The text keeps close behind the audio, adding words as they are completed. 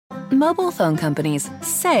Mobile phone companies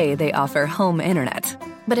say they offer home internet.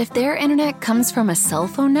 But if their internet comes from a cell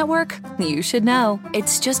phone network, you should know.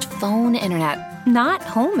 It's just phone internet, not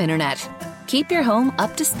home internet. Keep your home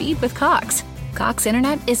up to speed with Cox. Cox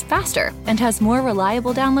internet is faster and has more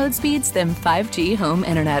reliable download speeds than 5G home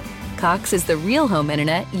internet. Cox is the real home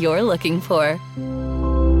internet you're looking for.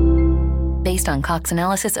 Based on Cox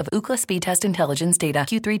analysis of Ookla speed test intelligence data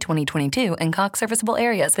Q3 2022 and Cox serviceable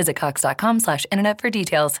areas, visit cox.com/internet for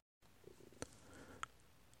details.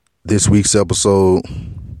 This week's episode,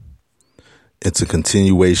 it's a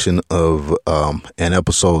continuation of an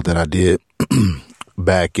episode that I did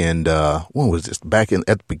back in when was this? Back at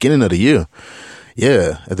the beginning of the year.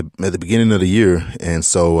 Yeah, at the beginning of the year. And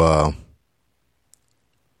so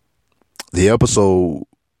the episode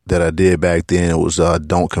that I did back then, it was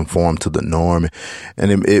Don't Conform to the Norm.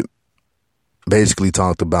 And it basically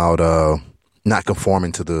talked about not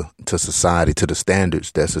conforming to society, to the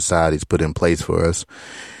standards that society's put in place for us.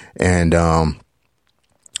 And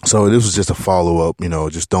so this was just a follow up,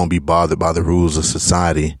 just don't be bothered by the rules of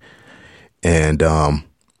society. And I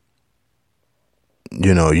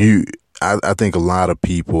think a lot of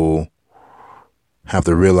people have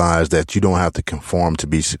to realize that you don't have to conform to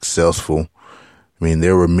be successful. I mean,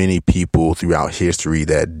 there were many people throughout history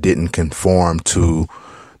that didn't conform to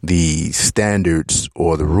the standards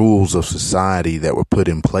or the rules of society that were put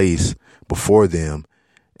in place before them.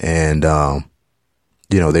 And,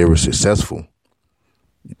 they were successful.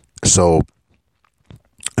 So,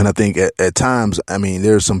 and I think at times, I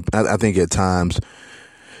think at times,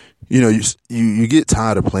 you get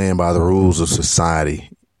tired of playing by the rules of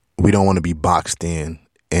society. We don't want to be boxed in.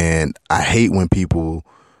 And I hate when people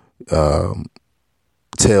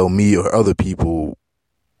tell me or other people,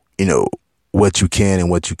 what you can and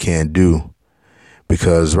what you can't do.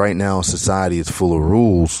 Because right now society is full of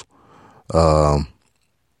rules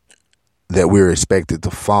that we're expected to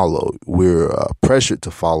follow. We're pressured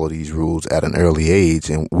to follow these rules at an early age,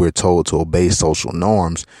 and we're told to obey social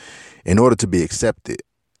norms in order to be accepted.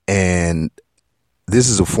 And this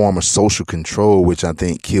is a form of social control, which I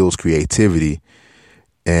think kills creativity.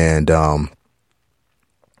 And at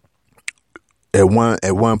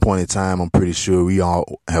one point in time, I'm pretty sure we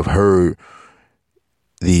all have heard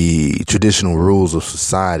the traditional rules of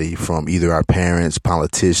society from either our parents,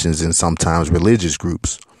 politicians, and sometimes religious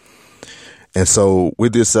groups. And so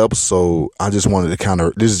with this episode, I just wanted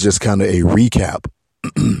to this is just kind of a recap,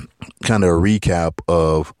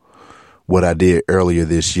 of what I did earlier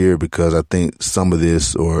this year, because I think some of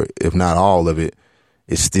this, or if not all of it,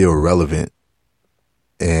 is still relevant.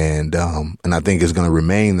 And I think it's going to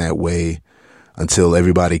remain that way until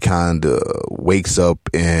everybody kind of wakes up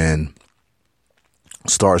and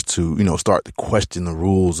starts to question the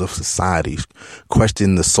rules of society,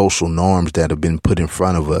 question the social norms that have been put in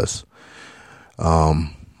front of us.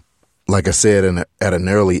 Like I said, at an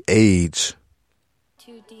early age,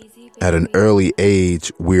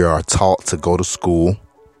 we are taught to go to school,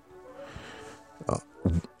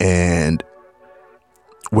 and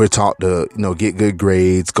we're taught to, get good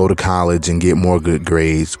grades, go to college and get more good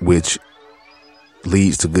grades, which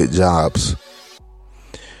leads to good jobs.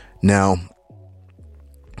 Now,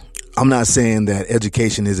 I'm not saying that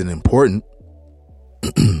education isn't important.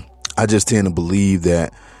 I just tend to believe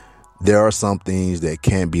that there are some things that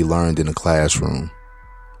can't be learned in a classroom.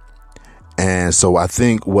 And so I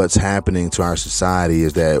think what's happening to our society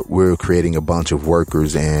is that we're creating a bunch of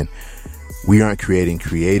workers, and we aren't creating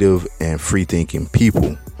creative and free thinking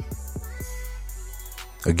people.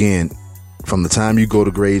 Again, from the time you go to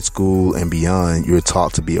grade school and beyond, you're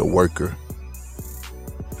taught to be a worker,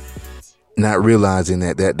 not realizing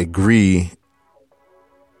that degree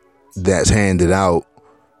that's handed out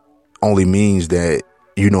only means that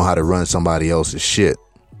you know how to run somebody else's shit.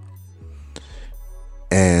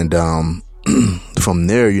 And from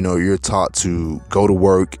there, you're taught to go to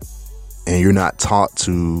work, and you're not taught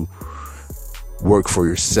to work for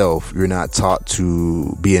yourself. You're not taught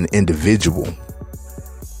to be an individual.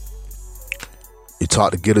 You're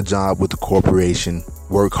taught to get a job with the corporation,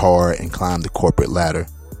 work hard, and climb the corporate ladder.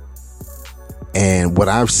 And what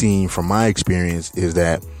I've seen from my experience is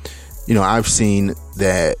that, I've seen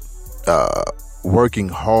that working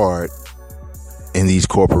hard in these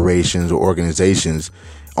corporations or organizations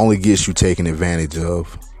only gets you taken advantage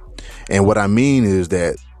of. And what I mean is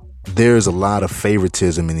that there's a lot of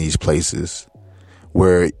favoritism in these places,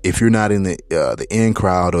 where if you're not in the in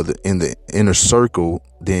crowd or in the inner circle,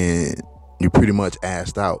 then you're pretty much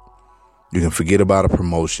asked out. You can forget about a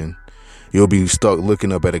promotion. You'll be stuck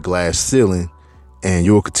looking up at a glass ceiling, and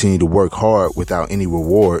you'll continue to work hard without any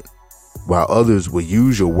reward. while others will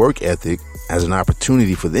use your work ethic as an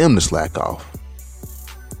opportunity for them to slack off.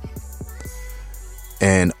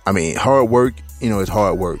 And I mean, hard work, it's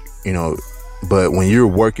hard work, but when you're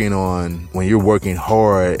working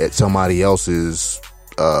hard at somebody else's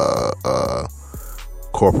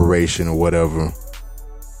corporation or whatever,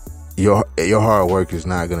 your hard work is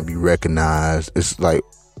not going to be recognized. It's like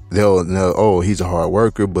they'll know, oh, he's a hard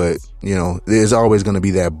worker, but there's always going to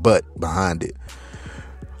be that but behind it.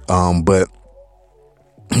 But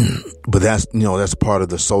that's part of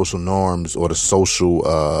the social norms or the social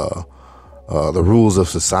the rules of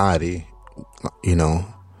society,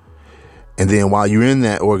 And then while you're in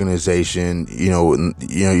that organization,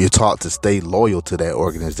 you're taught to stay loyal to that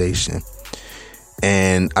organization.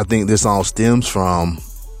 And I think this all stems from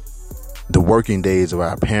the working days of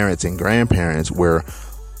our parents and grandparents, where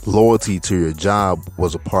loyalty to your job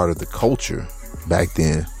was a part of the culture back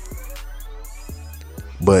then.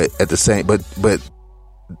 But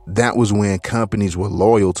that was when companies were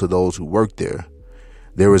loyal to those who worked there.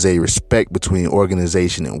 There was a respect between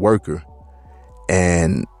organization and worker.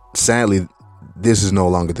 And sadly, this is no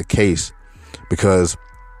longer the case, because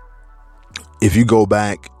if you go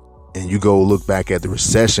back and you go look back at the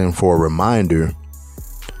recession for a reminder,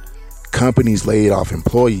 companies laid off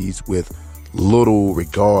employees with little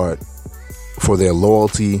regard for their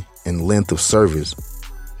loyalty and length of service.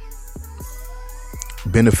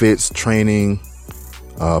 Benefits, training,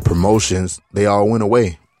 promotions, they all went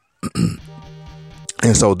away.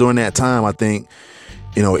 And so during that time, I think,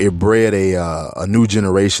 it bred a new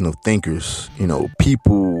generation of thinkers,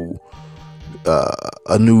 people,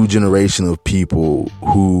 a new generation of people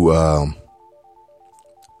who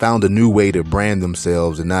found a new way to brand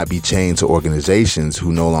themselves and not be chained to organizations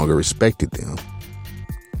who no longer respected them.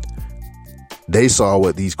 They saw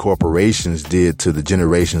what these corporations did to the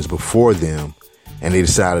generations before them, and they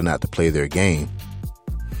decided not to play their game.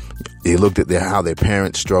 They looked at how their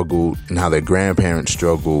parents struggled and how their grandparents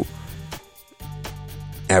struggled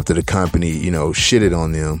after the company, shitted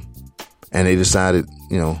on them, and they decided,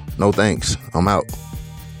 no thanks, I'm out.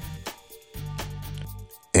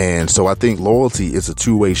 And so I think loyalty is a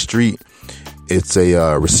two-way street. It's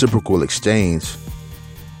a reciprocal exchange.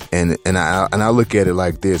 And I look at it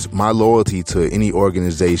like this: my loyalty to any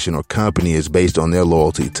organization or company is based on their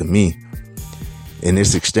loyalty to me. In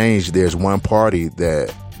this exchange, there's one party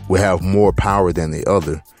that will have more power than the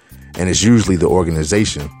other, and it's usually the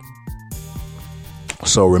organization.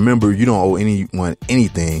 So remember, you don't owe anyone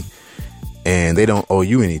anything, and they don't owe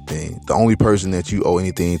you anything. The only person that you owe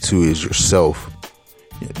anything to is yourself.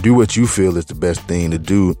 Do what you feel is the best thing to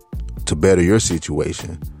do to better your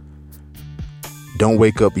situation. Don't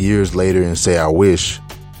wake up years later and say, I wish,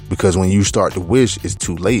 because when you start to wish, it's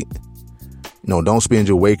too late. Don't spend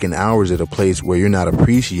your waking hours at a place where you're not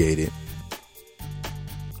appreciated.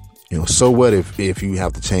 So what if you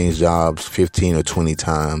have to change jobs 15 or 20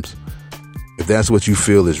 times? If that's what you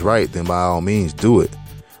feel is right, then by all means do it.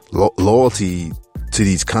 Loyalty to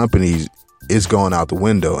these companies is going out the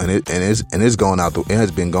window, and it has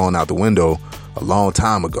been going out the window a long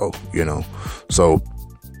time ago. So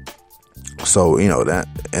that,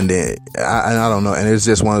 and then I don't know, and it's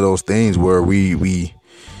just one of those things where we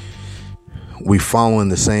following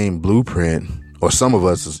the same blueprint, or some of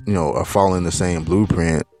us, are following the same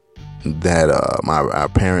blueprint that our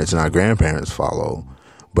parents and our grandparents follow,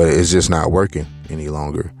 but it's just not working any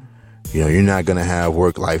longer. You're not going to have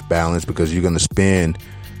work-life balance because you're going to spend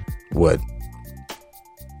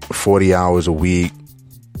 40 hours a week,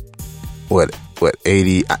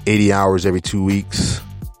 80 hours every 2 weeks,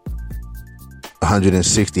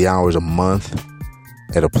 160 hours a month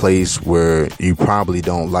at a place where you probably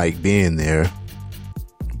don't like being there,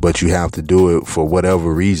 but you have to do it for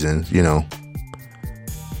whatever reason,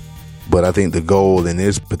 But I think the goal in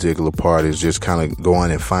this particular part is just kind of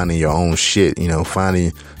going and finding your own shit,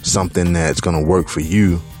 finding something that's going to work for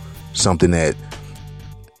you, something that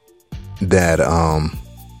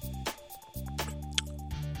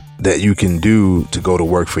you can do to go to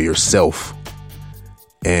work for yourself.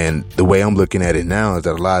 And the way I'm looking at it now is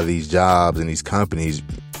that a lot of these jobs and these companies,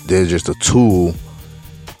 they're just a tool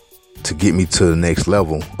to get me to the next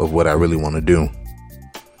level of what I really want to do.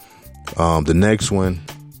 The next one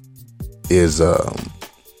is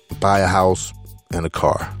buy a house and a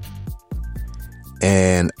car.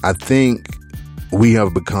 And I think we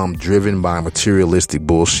have become driven by materialistic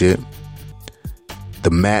bullshit.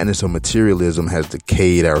 The madness of materialism has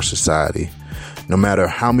decayed our society. No matter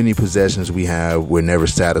how many possessions we have, we're never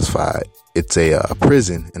satisfied. It's a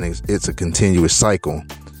prison, and it's a continuous cycle.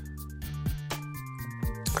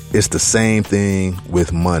 It's the same thing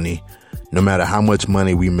with money. No matter how much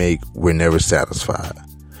money we make, we're never satisfied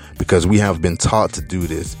because we have been taught to do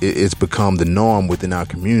this. It's become the norm within our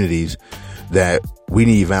communities that we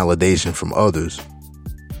need validation from others.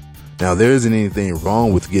 Now, there isn't anything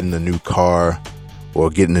wrong with getting a new car or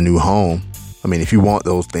getting a new home. I mean, if you want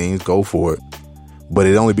those things, go for it. But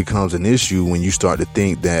it only becomes an issue when you start to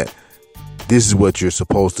think that this is what you're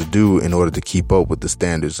supposed to do in order to keep up with the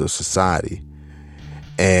standards of society.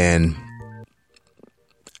 And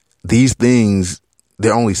these things,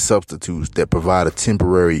 they're only substitutes that provide a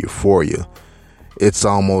temporary euphoria. It's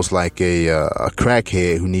almost like a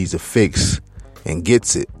crackhead who needs a fix and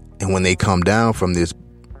gets it. And when they come down from this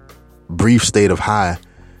brief state of high,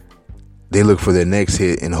 they look for their next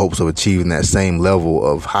hit in hopes of achieving that same level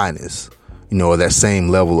of highness, or that same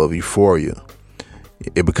level of euphoria.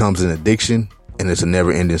 It becomes an addiction, and it's a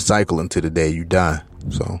never-ending cycle until the day you die.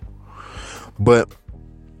 But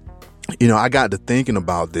I got to thinking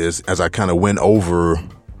about this as I kind of went over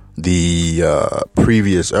the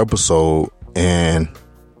previous episode, and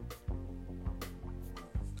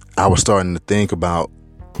I was starting to think about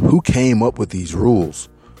who came up with these rules.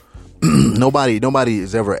 Nobody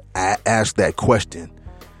has ever asked that question.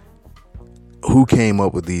 Who came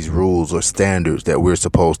up with these rules or standards that we're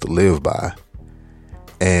supposed to live by?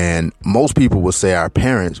 And most people will say our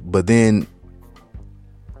parents, but then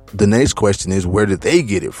the next question is, where did they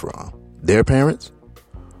get it from? Their parents?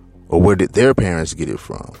 Or where did their parents get it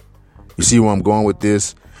from? You see where I'm going with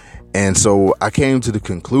this? And so I came to the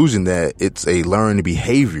conclusion that it's a learned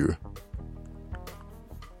behavior.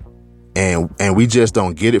 And we just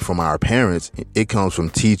don't get it from our parents. It comes from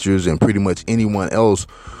teachers and pretty much anyone else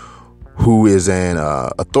who is an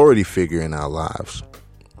authority figure in our lives.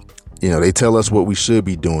 They tell us what we should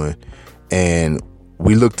be doing, and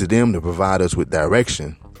we look to them to provide us with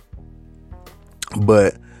direction.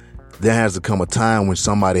 But there has to come a time when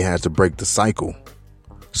somebody has to break the cycle.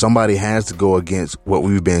 Somebody has to go against what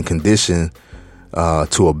we've been conditioned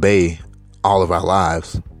to obey all of our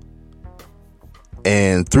lives.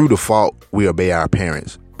 And through default, we obey our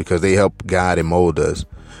parents because they help guide and mold us.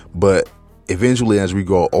 But eventually, as we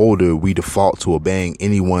grow older, we default to obeying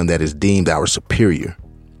anyone that is deemed our superior.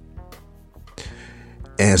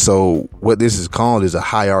 And so what this is called is a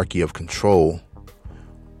hierarchy of control.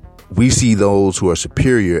 We see those who are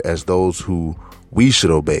superior as those who we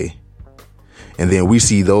should obey. And then we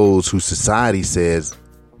see those who society says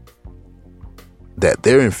that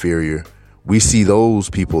they're inferior. We see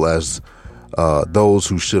those people as those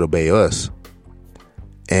who should obey us.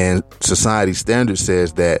 And society standard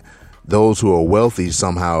says that those who are wealthy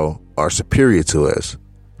somehow are superior to us.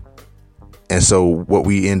 And so what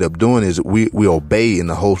we end up doing is we obey in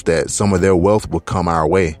the hopes that some of their wealth will come our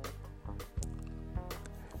way.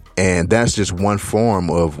 And that's just one form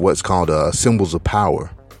of what's called symbols of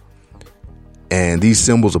power. And these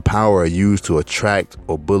symbols of power are used to attract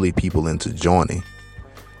or bully people into joining.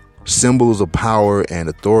 Symbols of power and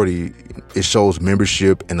authority, it shows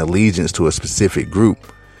membership and allegiance to a specific group.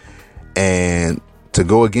 And to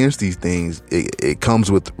go against these things, it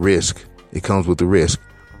comes with risk. It comes with the risk.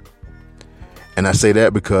 And I say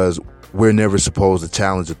that because we're never supposed to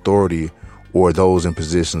challenge authority or those in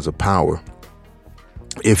positions of power.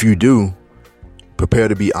 If you do, prepare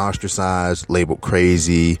to be ostracized, labeled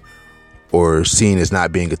crazy, or seen as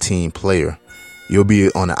not being a team player. You'll be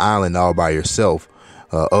on an island all by yourself.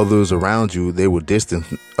 Others around you, they will distance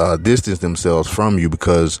themselves from you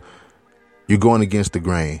because you're going against the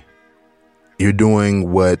grain. You're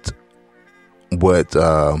doing you're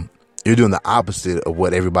doing the opposite of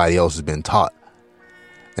what everybody else has been taught.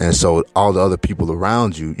 And so all the other people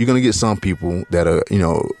around you, you're going to get some people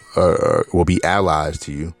that will be allies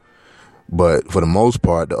to you. But for the most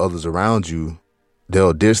part, the others around you,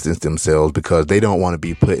 they'll distance themselves because they don't want to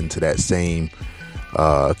be put into that same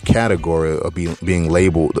category of being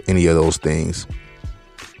labeled any of those things.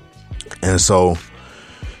 And so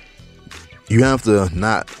you have to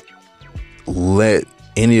not let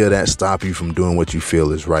any of that stop you from doing what you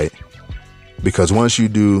feel is right. Because once you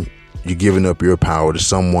do, you're giving up your power to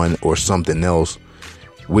someone or something else,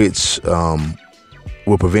 which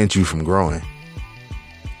will prevent you from growing.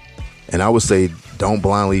 And I would say, don't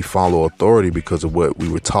blindly follow authority because of what we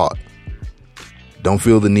were taught. Don't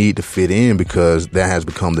feel the need to fit in because that has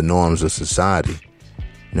become the norms of society.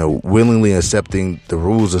 Willingly accepting the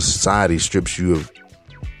rules of society strips you of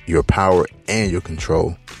your power and your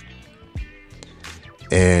control.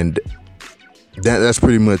 And that's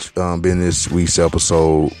pretty much been this week's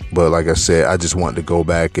episode. But like I said, I just want to go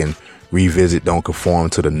back and revisit Don't Conform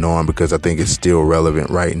to the Norm because I think it's still relevant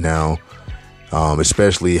right now,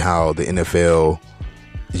 especially how the NFL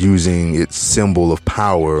using its symbol of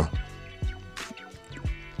power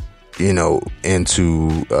into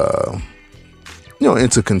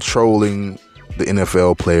controlling the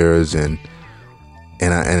NFL players, and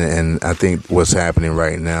I think what's happening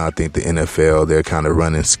right now, I think the NFL, they're kind of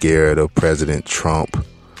running scared of President Trump,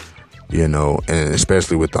 and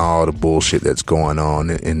especially with all the bullshit that's going on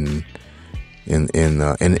in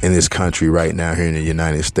this country right now here in the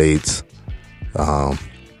United States. I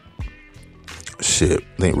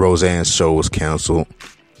think Roseanne's show was canceled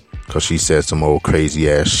because she said some old crazy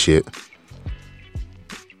ass shit.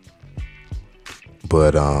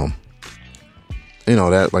 But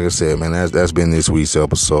that, like I said, man, that's been this week's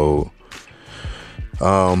episode.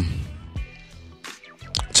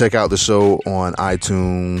 Check out the show on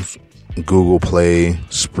iTunes, Google Play,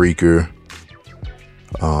 Spreaker.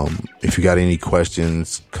 If you got any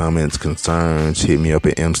questions, comments, concerns, hit me up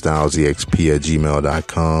at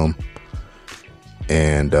mstylesexp@gmail.com.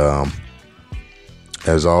 And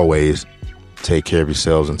as always, take care of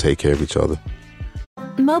yourselves and take care of each other.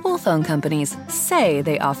 Mobile phone companies say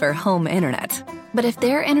they offer home internet. But if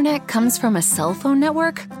their internet comes from a cell phone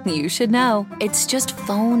network, you should know. It's just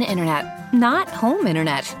phone internet, not home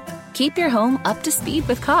internet. Keep your home up to speed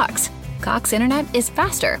with Cox. Cox internet is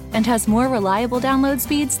faster and has more reliable download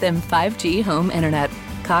speeds than 5G home internet.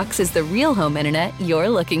 Cox is the real home internet you're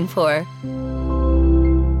looking for.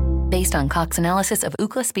 Based on Cox analysis of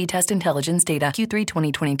Ookla speed test intelligence data Q3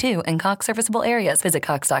 2022 and Cox serviceable areas, visit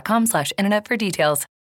cox.com/internet for details.